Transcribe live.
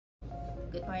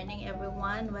Good morning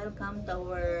everyone. Welcome to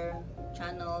our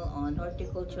channel on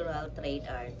horticultural trade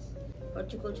arts.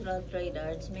 Horticultural trade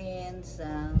arts means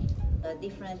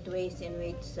different ways in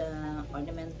which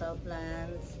ornamental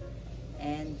plants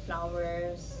and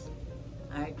flowers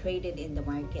are traded in the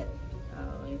market.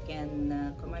 You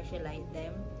can commercialize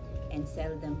them and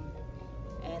sell them.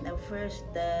 And our first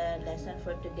lesson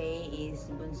for today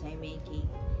is bonsai making.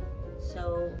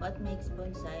 So what makes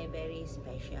bonsai very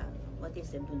special? What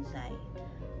is a bonsai?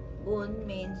 Bun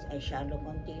means a shallow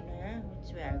container,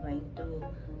 which I'm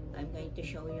going to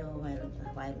show you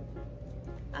while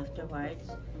afterwards.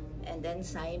 And then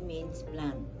sai means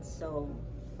plant. So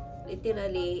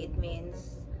literally it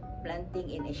means planting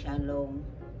in a shallow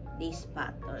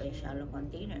pot or a shallow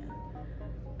container.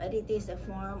 But it is a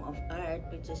form of art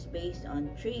which is based on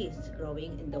trees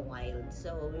growing in the wild.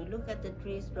 So we look at the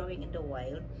trees growing in the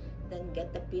wild, then get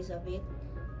a piece of it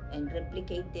and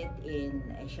replicate it in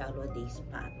a shallow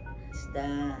pot.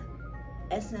 The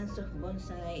essence of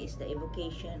bonsai is the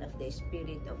evocation of the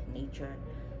spirit of nature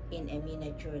in a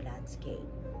miniature landscape.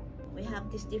 We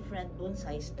have these different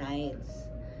bonsai styles,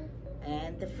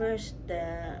 and the first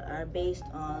are based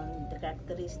on the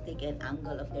characteristic and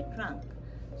angle of the trunk.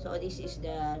 So this is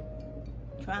the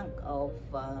trunk of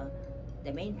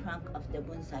the main trunk of the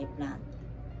bonsai plant.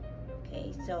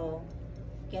 Okay, so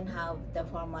you can have the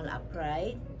formal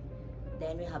upright,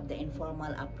 then we have the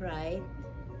informal upright,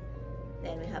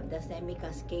 then we have the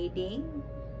semi-cascading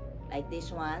like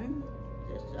this one.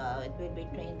 It will be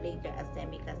trained later as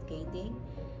semi-cascading,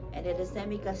 and then the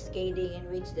semi-cascading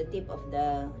in which the tip of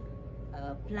the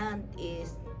plant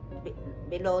is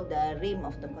below the rim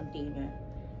of the container.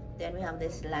 Then we have the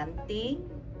slanting,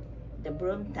 the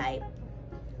broom type.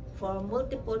 For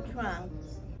multiple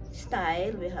trunks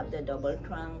style, we have the double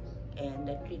trunk and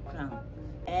the tree trunk.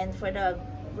 And for the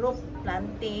group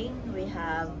planting, we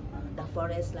have the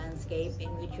forest landscape in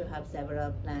which you have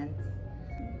several plants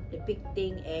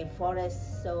depicting a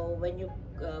forest. So when you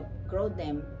grow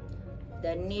them,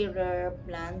 the nearer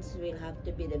plants will have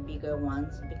to be the bigger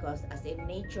ones, because as in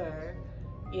nature,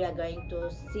 you are going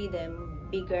to see them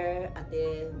bigger at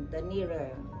the nearer.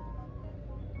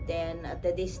 Then at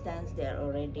the distance, they are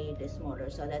already the smaller.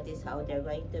 So that is how they're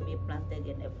going to be planted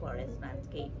in a forest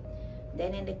landscape.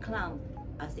 Then in the clump,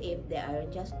 as if they are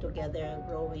just together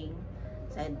growing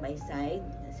side by side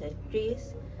as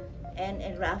trees, and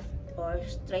a rough or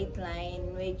straight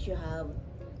line which you have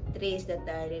trees that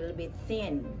are a little bit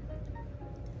thin.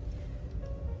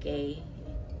 Okay,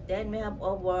 then we have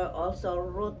also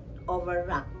root over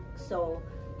rock. So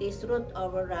this root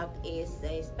over rock is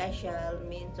a special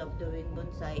means of doing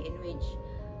bonsai in which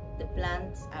the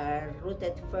plants are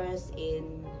rooted first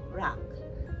in rock.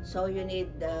 So you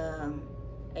need a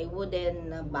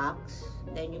wooden box,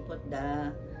 then you put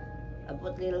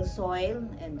little soil,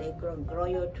 and they grow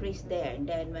your trees there. And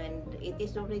then when it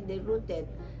is already rooted,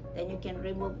 then you can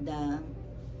remove the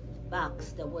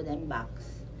box, the wooden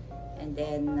box, and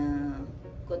then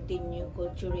continue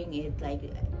culturing it like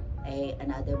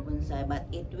another bonsai, but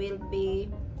it will be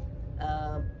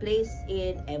placed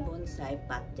in a bonsai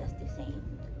pot just the same.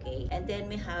 Okay, and then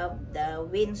we have the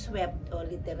windswept or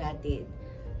literati.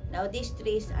 Now these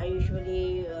trees are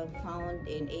usually found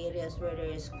in areas where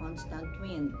there is constant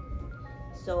wind.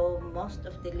 So most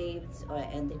of the leaves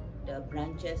and the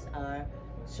branches are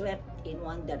swept in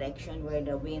one direction where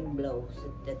the wind blows.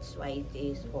 That's why it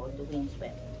is called the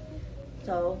windswept.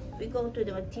 So we go to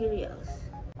the materials.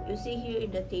 You see here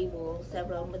in the table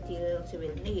several materials you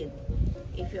will need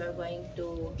if you are going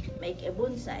to make a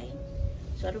bonsai.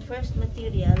 So the first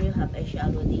material, you have a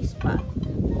shallow pot.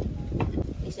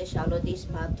 This is a shallow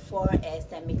pot for a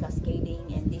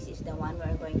semi-cascading, and this is the one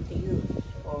we're going to use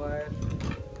for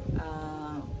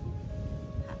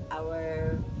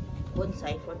our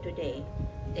bonsai for today.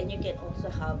 Then you can also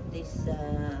have this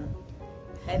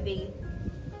heavy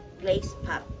glaze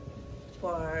pot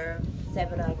for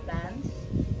several plants,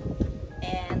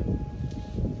 and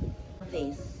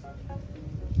this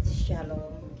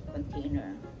shallow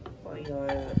container for your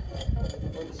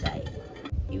bonsai.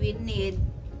 You will need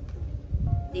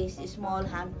these small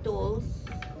hand tools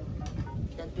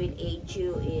that will aid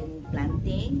you in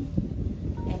planting,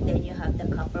 and then you have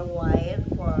the copper wire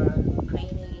for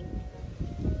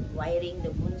wiring the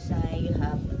bonsai. You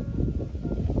have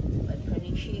a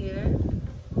pruning shear,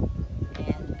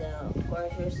 and of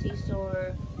course your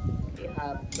scissor. You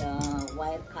have the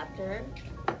wire cutter,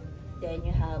 then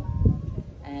you have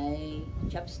a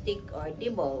chopstick or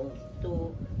dibble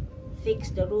to fix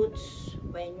the roots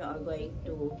when you are going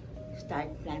to start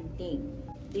planting.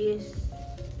 This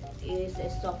is a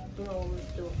soft broom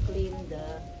to clean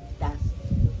the dust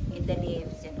in the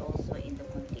leaves and also in the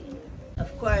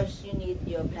course, you need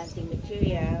your planting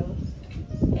material,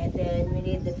 and then we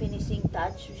need the finishing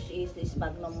touch, which is the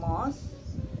sphagnum moss,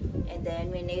 and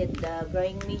then we need the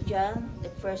growing media.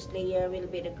 The first layer will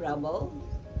be the gravel,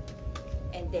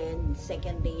 and then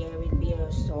second layer will be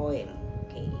your soil.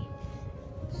 Okay,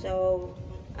 so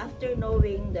after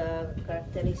knowing the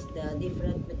characteristics, the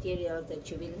different materials that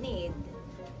you will need,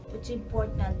 what's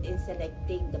important is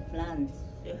selecting the plants.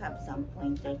 You have some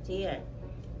pointers here,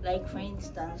 like for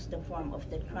instance the form of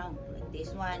the trunk, like this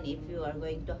one. If you are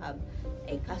going to have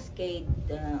a cascade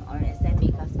or a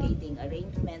semi-cascading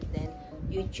arrangement, then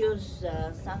you choose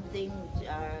something which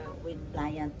are with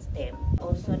pliant stem.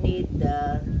 Also need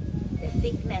the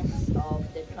thickness of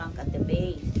the trunk at the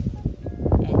base,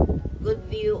 and good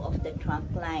view of the trunk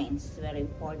lines, very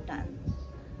important.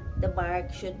 The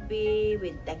bark should be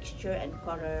with texture and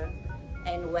color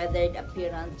and weathered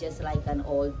appearance, just like an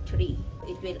old tree.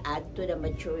 It will add to the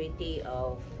maturity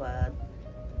of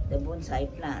the bonsai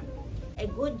plant. A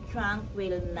good trunk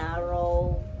will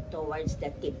narrow towards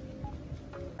the tip.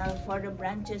 Now for the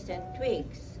branches and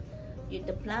twigs,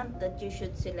 the plant that you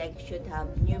should select should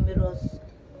have numerous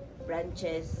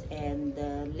branches and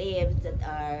leaves that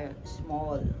are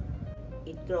small.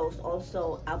 It grows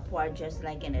also upward just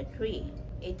like in a tree.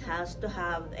 It has to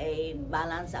have a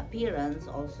balanced appearance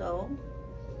also,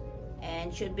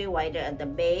 and should be wider at the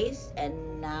base and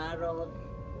narrow,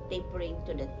 tapering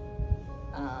to the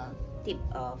tip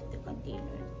of the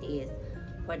container. This is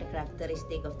for the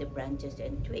characteristic of the branches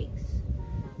and twigs.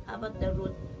 How about the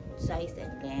root size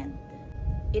and length?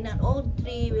 In an old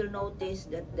tree, you will notice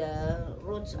that the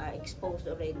roots are exposed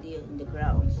already in the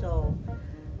ground. So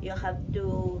you have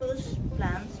to choose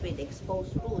plants with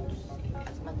exposed roots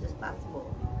as much as possible.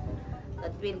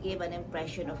 That will give an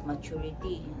impression of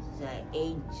maturity,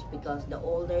 age, because the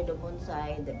older the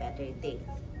bonsai, the better it is.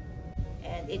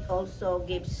 And it also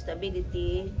gives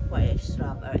stability for a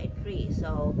shrub or a tree.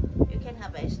 So you can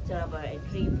have a shrub or a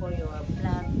tree for your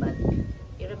plant, but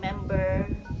you remember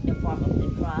the form of the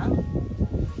trunk,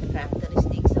 the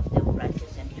characteristics of the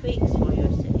branches and twigs for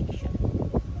your selection.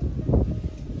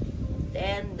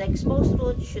 Then the exposed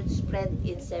roots should spread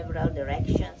in several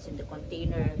directions in the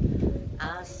container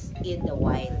as in the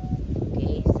wild.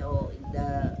 Okay, so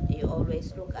you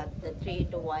always look at the tree in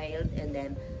the wild and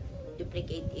then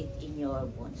duplicate it in your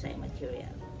bonsai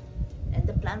material. And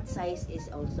the plant size is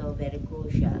also very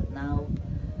crucial. Now,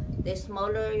 the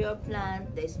smaller your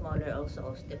plant, the smaller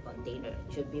also the container.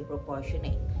 It should be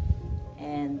proportionate.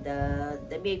 And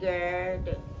the bigger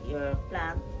your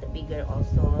plant, the bigger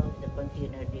also the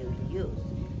container you will use.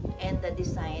 And the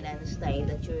design and style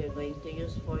that you're going to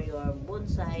use for your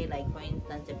bonsai, like for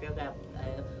instance, if you have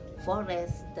a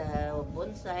forest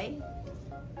bonsai,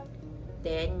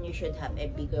 then you should have a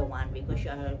bigger one, because you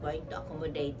are going to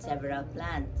accommodate several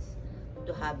plants.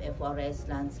 To have a forest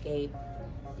landscape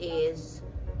is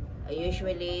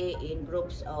usually in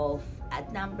groups of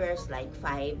odd numbers like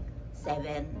 5,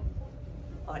 7,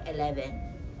 or 11,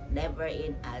 never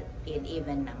in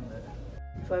even number.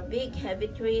 For big heavy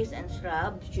trees and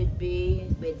shrubs, should be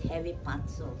with heavy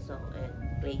pots also,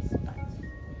 and glazed pots.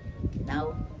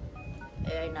 Now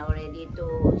we are now ready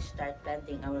to start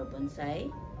planting our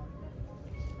bonsai.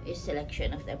 Is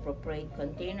selection of the appropriate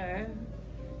container,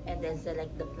 and then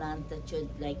select the plant that you'd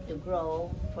like to grow.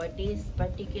 For this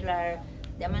particular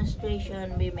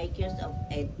demonstration, we make use of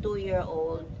a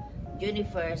 2-year-old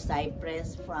juniper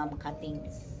cypress from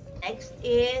cuttings. Next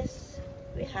is,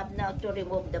 we have now to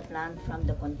remove the plant from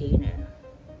the container.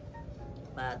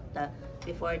 But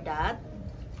before that,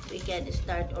 we can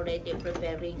start already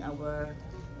preparing our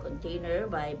container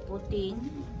by putting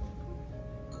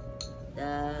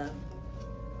the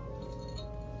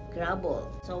gravel.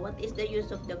 So what is the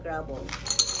use of the gravel?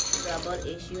 Gravel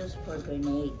is used for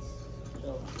grenades.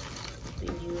 So we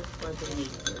use for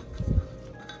grenades.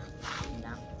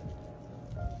 Enough.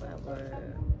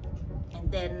 And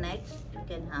then next you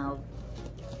can have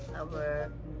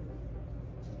our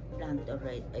plant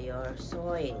already, your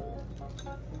soil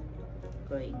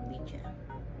growing media.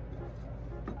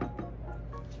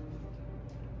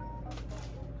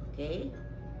 Okay.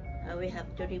 We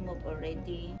have to remove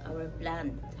already our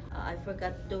plant. I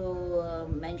forgot to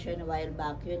mention a while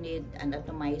back, you need an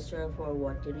atomizer for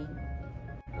watering.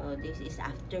 This is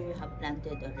after you have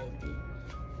planted already.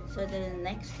 So the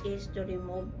next is to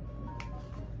remove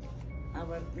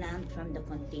our plant from the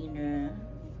container.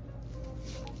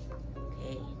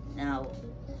 Okay, now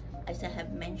as I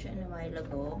have mentioned a while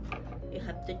ago, you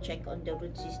have to check on the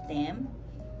root system.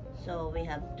 So we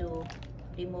have to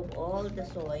remove all the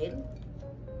soil,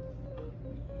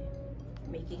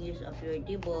 making use of your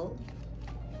dibble.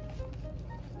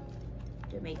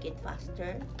 to make it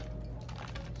faster.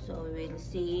 So we'll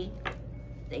see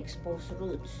the exposed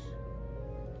roots.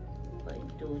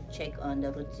 Going to check on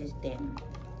the root system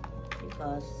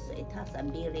because it has a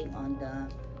bearing on the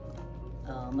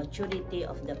maturity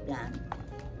of the plant.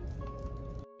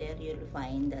 There you'll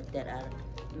find that there are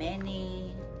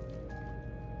many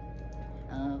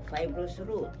fibrous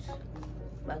roots,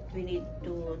 but we need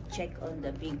to check on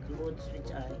the big roots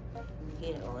which are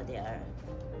here. Oh, they are.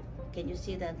 Can you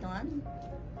see that one?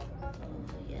 Oh,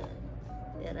 yeah.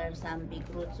 There are some big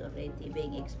roots already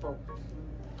being exposed.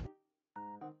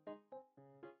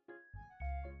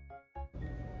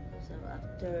 So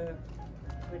after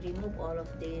we remove all of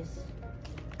this,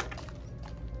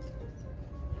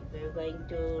 we're going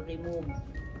to remove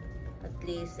at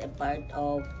least a part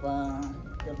of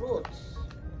the roots.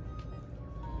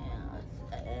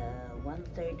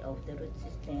 One-third of the root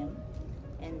system,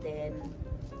 and then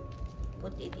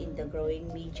put it in the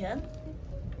growing media,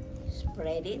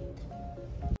 spread it,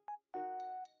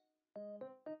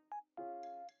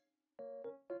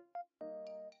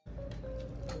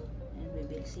 and we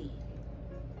will see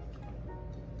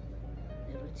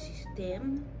the root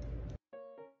system.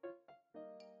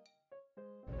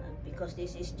 Because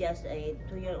this is just a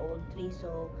 2-year-old tree,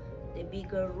 so the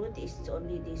bigger root is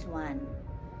only this one.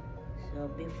 So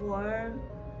before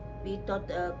we thought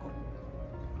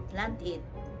plant it,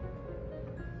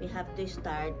 we have to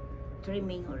start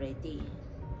trimming already.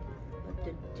 But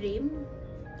to trim,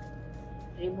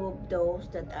 remove those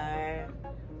that are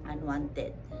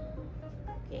unwanted.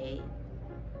 Okay.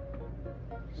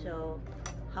 So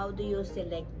how do you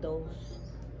select those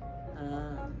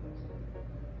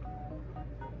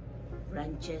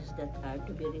branches that are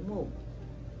to be removed?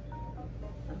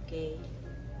 Okay.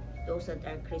 Those that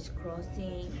are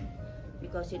crisscrossing,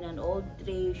 because in an old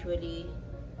tree usually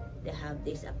they have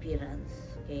this appearance,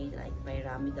 okay, like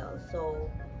pyramidal. So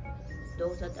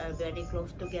those that are very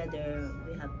close together,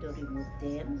 we have to remove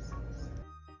them.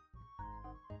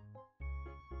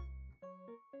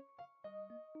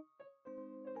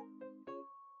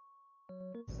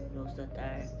 Those that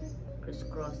are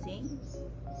crisscrossing,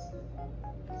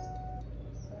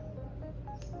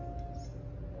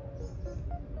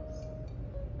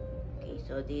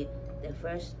 so the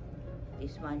first,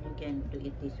 this one you can do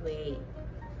it this way,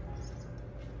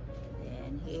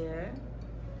 then here,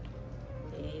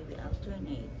 okay, we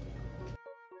alternate.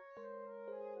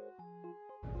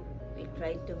 We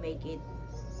try to make it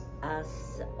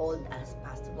as old as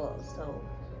possible. So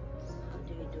how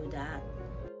do you do that?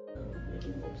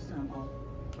 We remove some of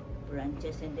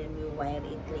branches and then we wire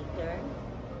it later,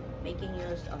 making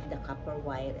use of the copper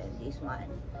wire and this one.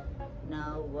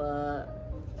 Now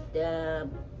the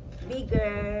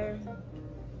bigger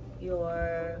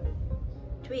your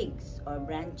twigs or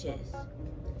branches,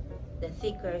 the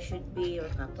thicker should be your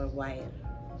copper wire.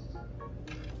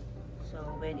 So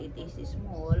when it is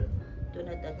small, do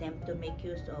not attempt to make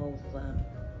use of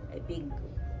a big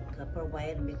copper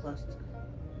wire because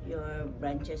your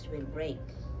branches will break.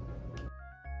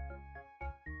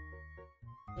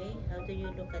 Okay, how do you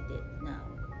look at it now?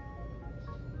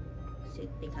 Is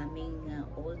it becoming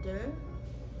older?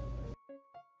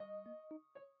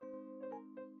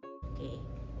 Okay,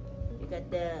 you got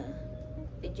the,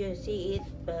 did you see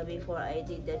it before I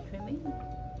did the trimming?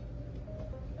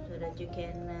 So that you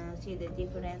can see the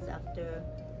difference after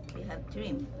you have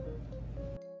trimmed.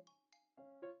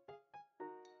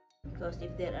 Because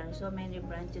if there are so many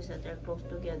branches that are close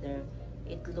together,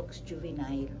 it looks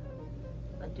juvenile.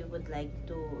 But we would like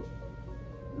to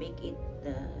make it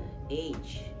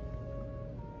age,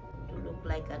 to look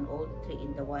like an old tree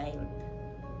in the wild.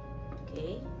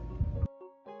 Okay?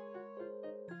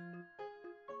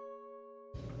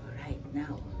 Alright,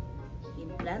 now, in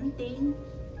planting,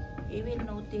 you will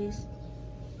notice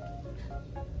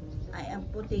I am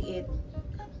putting it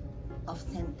off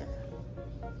center.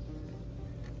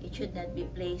 It should not be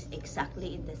placed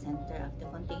exactly in the center of the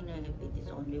container if it is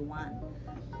only one.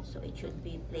 So it should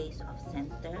be placed off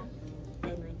center.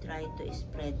 Then we try to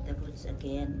spread the roots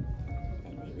again,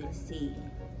 and we will see.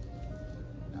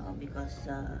 Because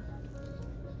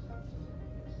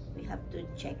we have to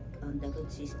check on the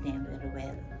root system very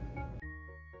well.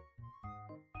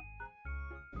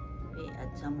 We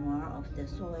add some more of the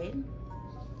soil.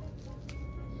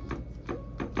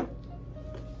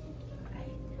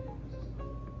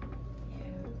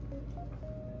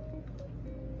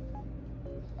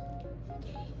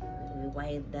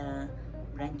 Wire the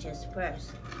branches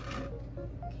first.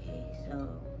 Okay, so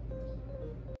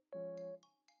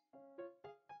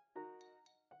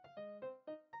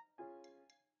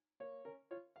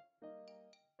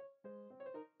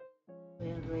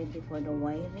we're ready for the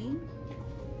wiring.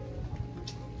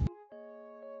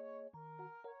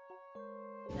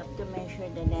 have to measure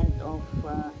the length of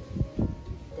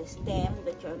the stem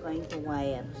that you're going to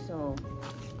wire. So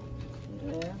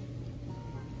here,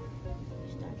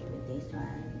 start with this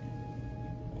one,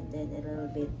 and then a little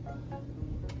bit,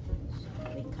 so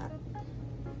we cut.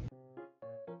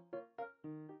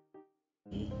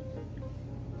 Okay.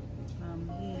 From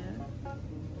here,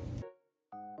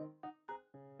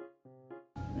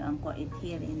 we anchor it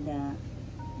here in the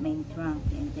main trunk,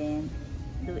 and then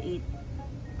do it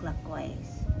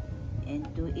clockwise and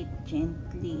do it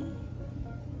gently,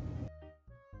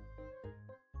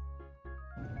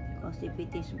 because if it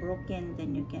is broken,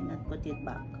 then you cannot put it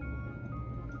back.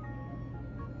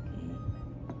 Okay,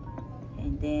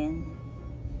 and then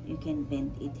you can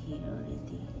bend it here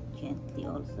already gently.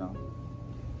 Also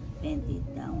bend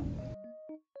it down.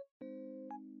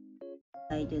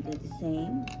 I do the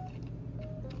same.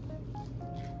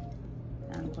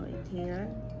 Anchor it here.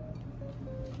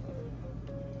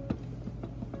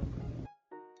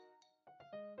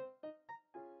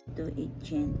 Do it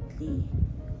gently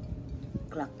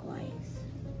clockwise.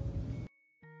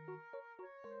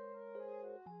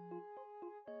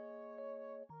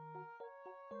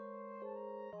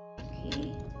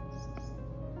 Okay,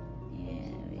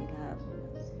 yeah, we'll have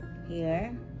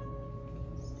here,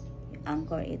 you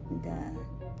anchor it in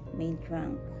the main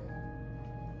trunk,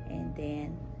 and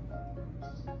then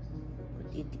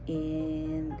put it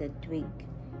in the twig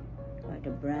or the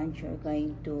branch you're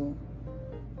going to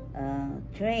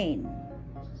train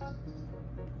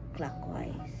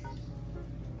clockwise.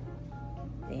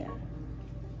 There.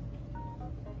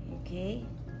 Okay,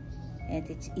 and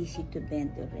it's easy to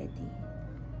bend already.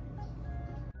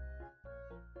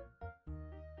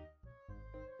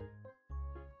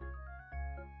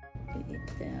 Do it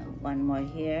one more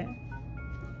here.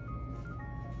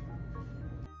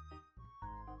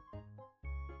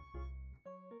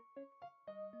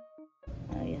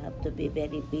 Now you have to be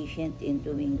very patient in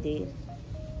doing this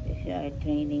if you are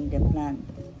training the plant.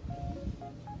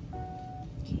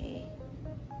 Okay,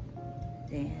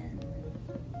 then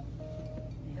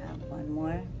we have one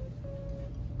more,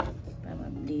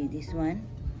 probably this one,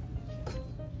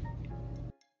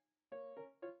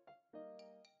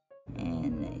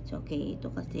 and it's okay ito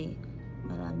kasi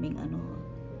maraming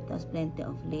tas plenty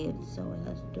of leaves, so we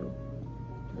have to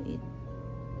do it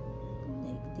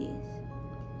like this,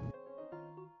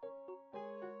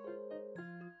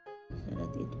 so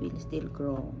that it will still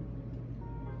grow,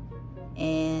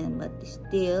 and but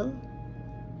still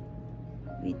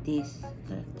with this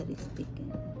characteristic.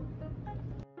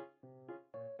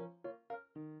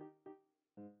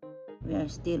 We are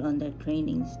still on the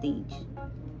training stage,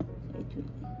 so it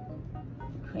will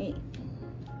train.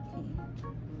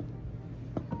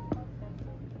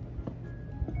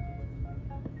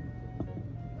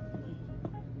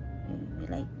 Okay. We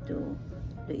like to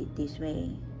do it this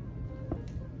way.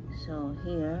 So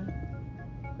here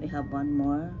we have one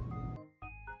more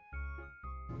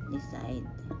this side.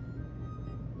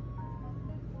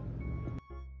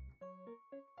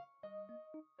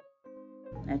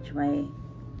 That's why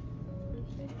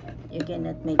you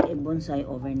cannot make a bonsai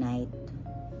overnight,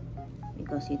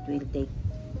 because it will take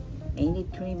many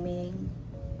trimming,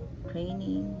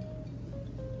 training,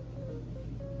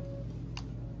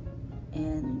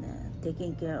 and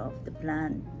taking care of the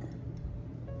plant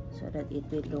so that it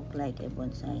will look like a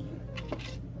bonsai,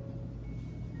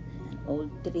 an old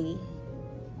tree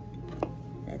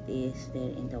that is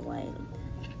there in the wild.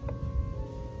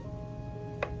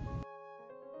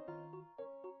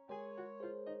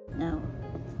 Now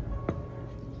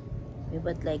we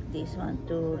would like this one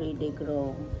to really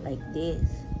grow like this.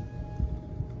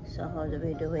 So how do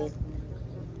we do it?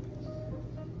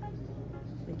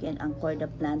 We can anchor the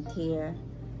plant here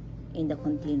in the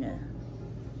container,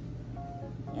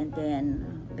 and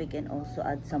then we can also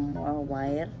add some more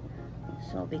wire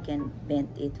so we can bend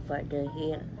it further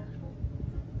here.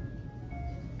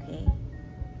 Okay,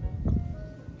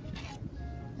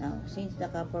 now since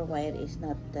the copper wire is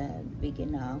not big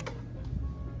enough,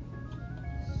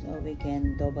 so we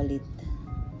can double it.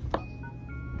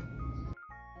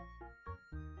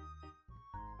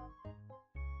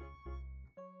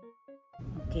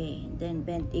 Okay, then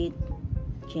bend it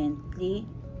gently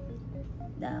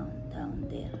down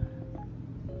there.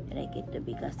 I like it to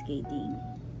be cascading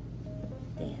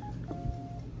there.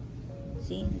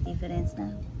 See the difference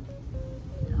now?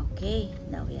 Okay,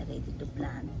 now we are ready to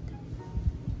plant.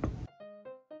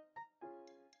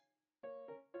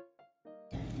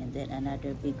 And then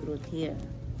another big root here.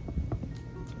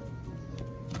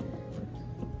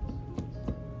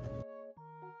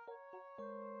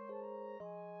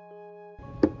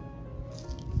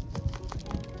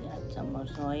 Add some more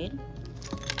soil.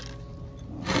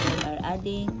 We are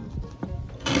adding,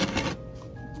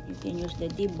 you can use the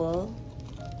dibble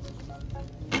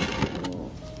to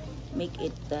make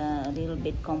it a little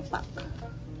bit compact.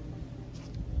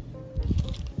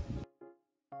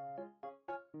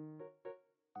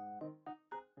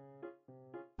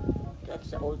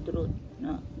 That's the old root,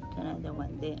 no? It's another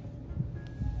one there.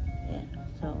 There.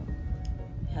 So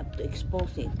you have to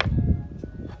expose it.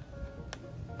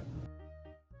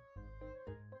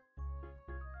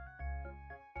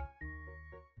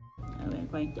 And we're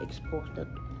going to expose that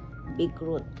big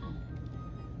root.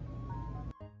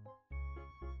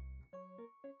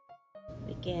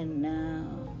 We can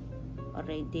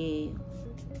already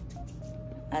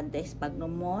add the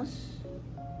sphagnum moss.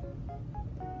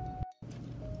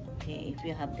 Okay, if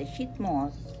you have the sheet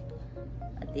moss,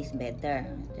 it is better.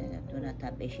 Do not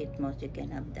have a sheet moss, you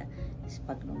can have the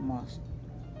sphagnum moss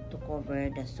to cover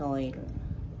the soil.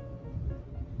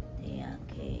 Yeah,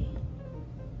 okay.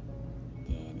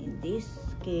 Then in this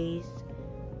case,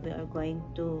 we are going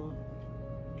to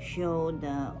show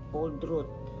the old root,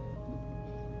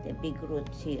 the big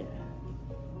roots here.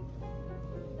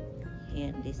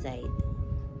 Here on this side,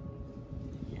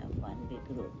 we have one big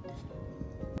root.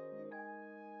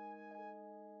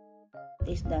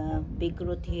 This is the big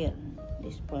root here,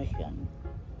 this portion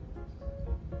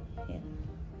here.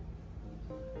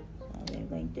 So we're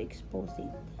going to expose it.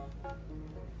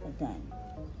 Done.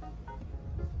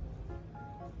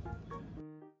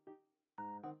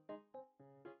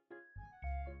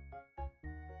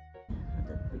 So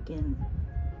that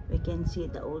we can see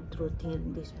the old root here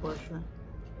in this portion.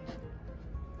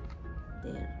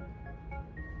 There.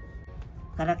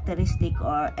 Characteristic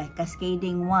or a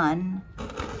cascading one.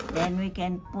 Then we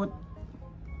can put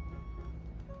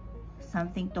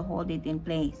something to hold it in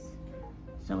place.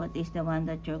 So what is the one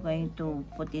that you're going to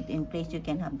put it in place? You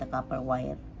can have the copper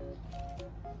wire.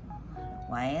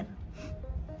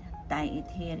 Tie it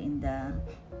here in the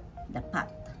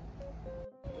pot.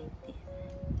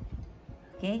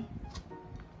 Okay?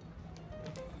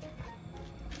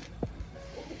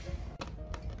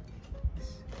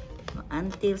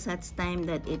 Until such time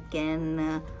that it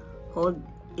can hold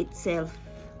itself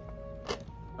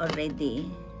already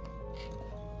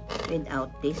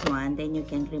without this one, then you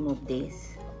can remove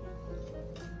this.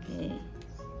 Okay,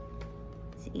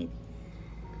 see it.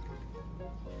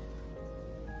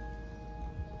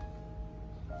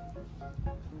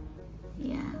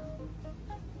 Yeah,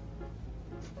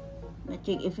 but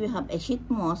if you have a sheet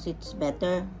moss, it's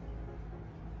better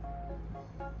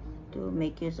to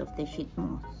make use of the sheet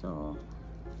moss, so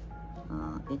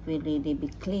it will really be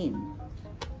clean.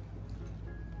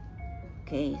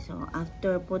 Okay, so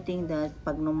after putting the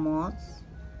sphagnum moss,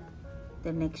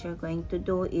 the next you're going to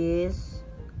do is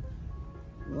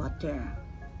water,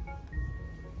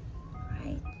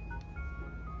 right?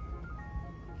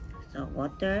 So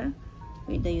water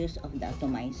with the use of the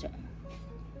atomizer.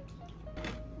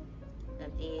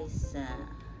 That is the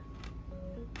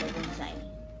bonsai.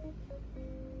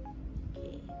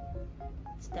 Okay,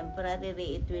 it's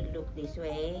temporarily, it will look this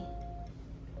way,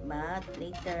 but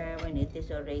later when it is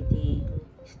already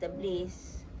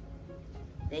established,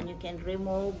 then you can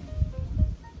remove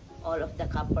all of the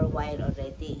copper wire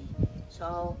already.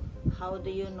 So how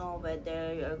do you know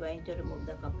whether you're going to remove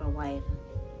the copper wire?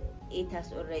 It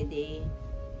has already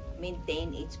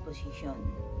maintained its position,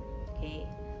 okay?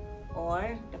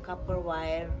 Or the copper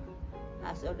wire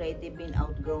has already been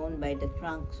outgrown by the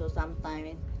trunk, so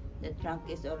sometimes the trunk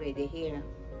is already here,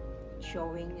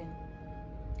 showing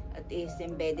it is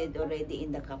embedded already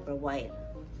in the copper wire.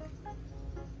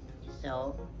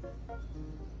 So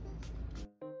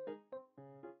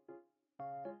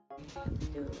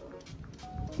to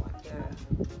water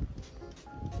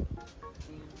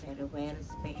very well,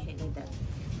 especially that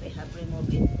we have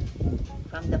removed it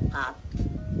from the pot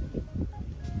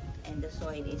and the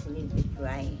soil is a little bit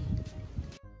dry.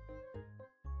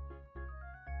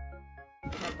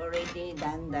 We have already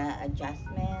done the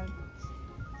adjustment,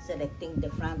 selecting the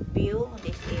front view.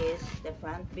 This is the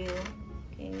front view,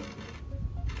 okay?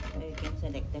 So you can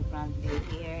select the front view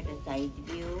here, the side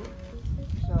view.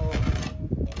 So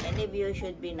any view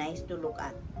should be nice to look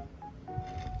at.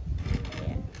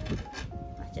 Yeah,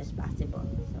 much as possible.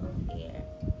 So here,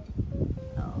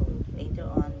 later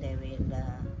on they will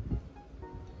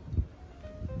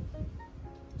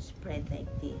spread like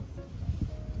this,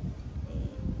 okay?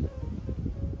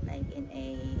 Like in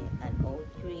an old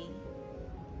tree.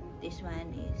 This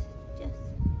one is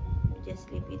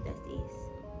just leave it as is,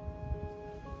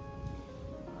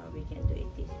 or we can do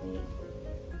it this way.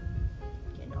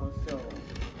 We can also,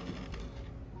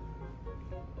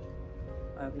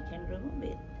 or we can remove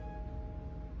it.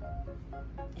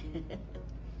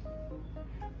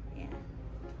 Yeah.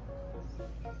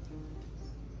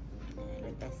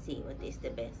 Let us see what is the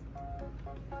best.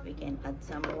 We can add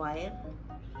some wire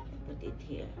and put it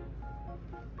here.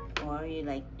 Or we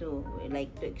like to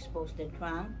expose the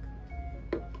trunk,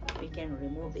 we can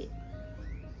remove it.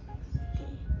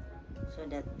 Okay. So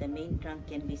that the main trunk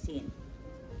can be seen.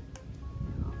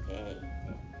 Okay.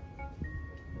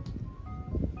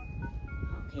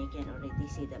 Okay, you can already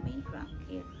see the main trunk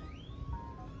here.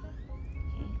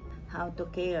 Okay. How to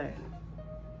care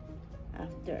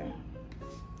after.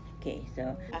 Okay,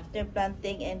 so after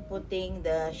planting and putting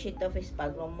the sheet of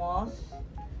sphagnum moss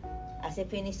as a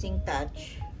finishing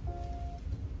touch,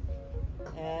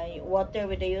 water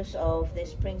with the use of the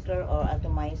sprinkler or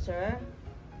atomizer.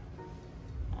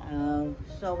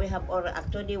 So we have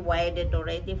actually wired it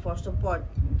already for support.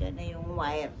 Diyan na yung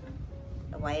wire.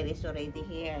 The wire is already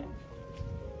here.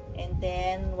 And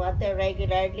then water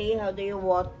regularly. How do you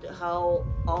water? How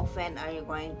often are you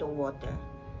going to water?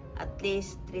 At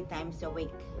least 3 times a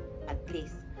week. At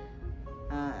least.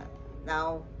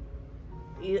 Now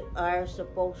you are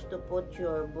supposed to put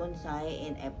your bonsai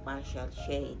in a partial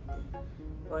shade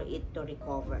for it to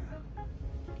recover.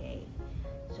 Okay.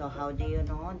 So how do you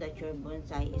know that your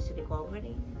bonsai is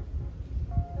recovering?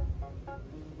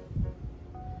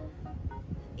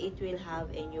 It will have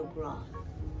a new growth.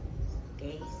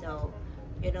 Okay, so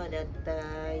you know that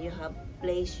you have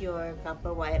placed your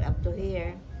copper wire up to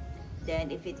here. Then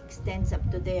if it extends up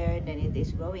to there, then it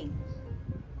is growing.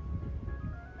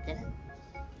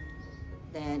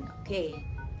 Then okay,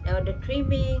 now the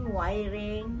trimming,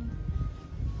 wiring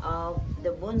of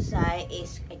the bonsai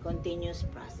is a continuous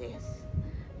process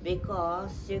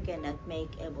because you cannot make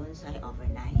a bonsai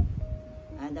overnight.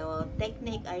 And the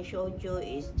technique I showed you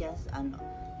is just an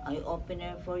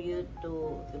eye-opener for you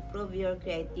to improve your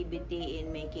creativity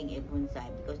in making a bonsai,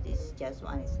 because this is just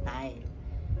one style.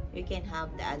 You can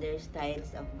have the other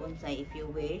styles of bonsai if you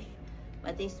wish,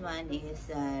 but this one is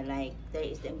like there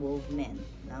is a movement.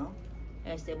 No,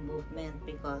 there's a movement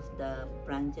because the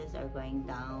branches are going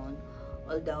down.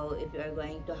 Although if you are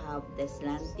going to have the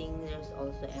slanting, there's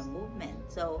also a movement.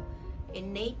 So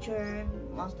in nature,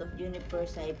 most of juniper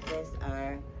cypress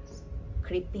are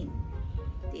creeping.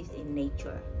 It is in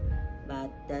nature,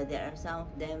 but there are some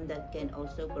of them that can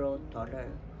also grow taller.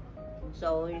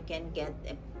 So you can get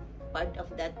a part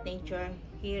of that nature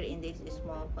here in this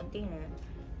small container.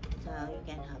 So you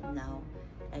can have now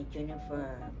a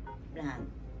juniper plant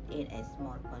in a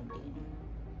small container.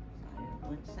 So your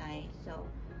bonsai. So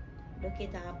look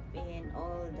it up in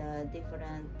all the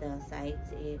different sites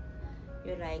if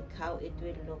you like how it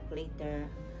will look later.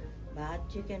 But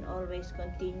you can always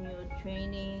continue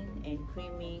training and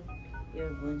trimming your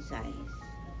bonsais.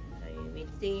 So you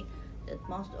will see that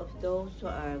most of those who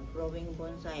are growing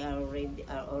bonsai are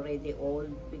already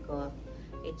old because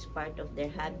it's part of their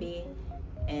hobby.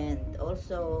 And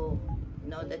also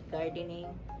know that gardening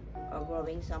or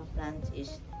growing some plants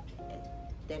is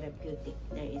therapeutic.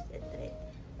 There is a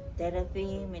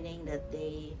therapy, meaning that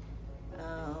they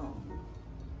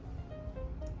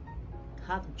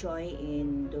have joy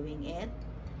in doing it,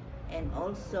 and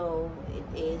also it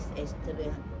is a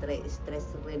stress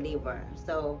reliever.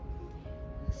 So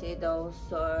see those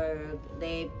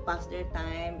they pass their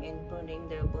time in pruning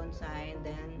their bonsai, and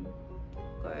then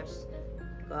of course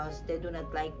because they do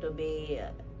not like to be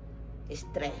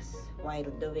stressed while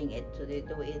doing it, so they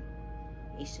do it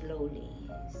slowly,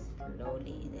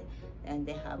 and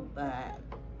they have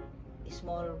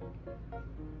small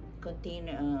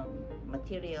container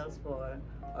materials or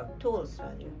tools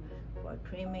rather for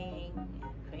trimming and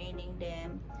training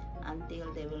them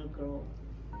until they will grow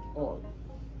old.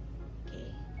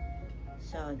 Okay,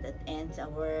 so that ends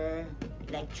our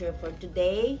lecture for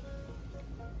today.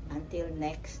 Until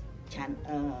next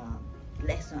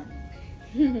lesson.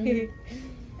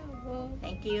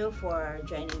 Thank you for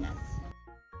joining us.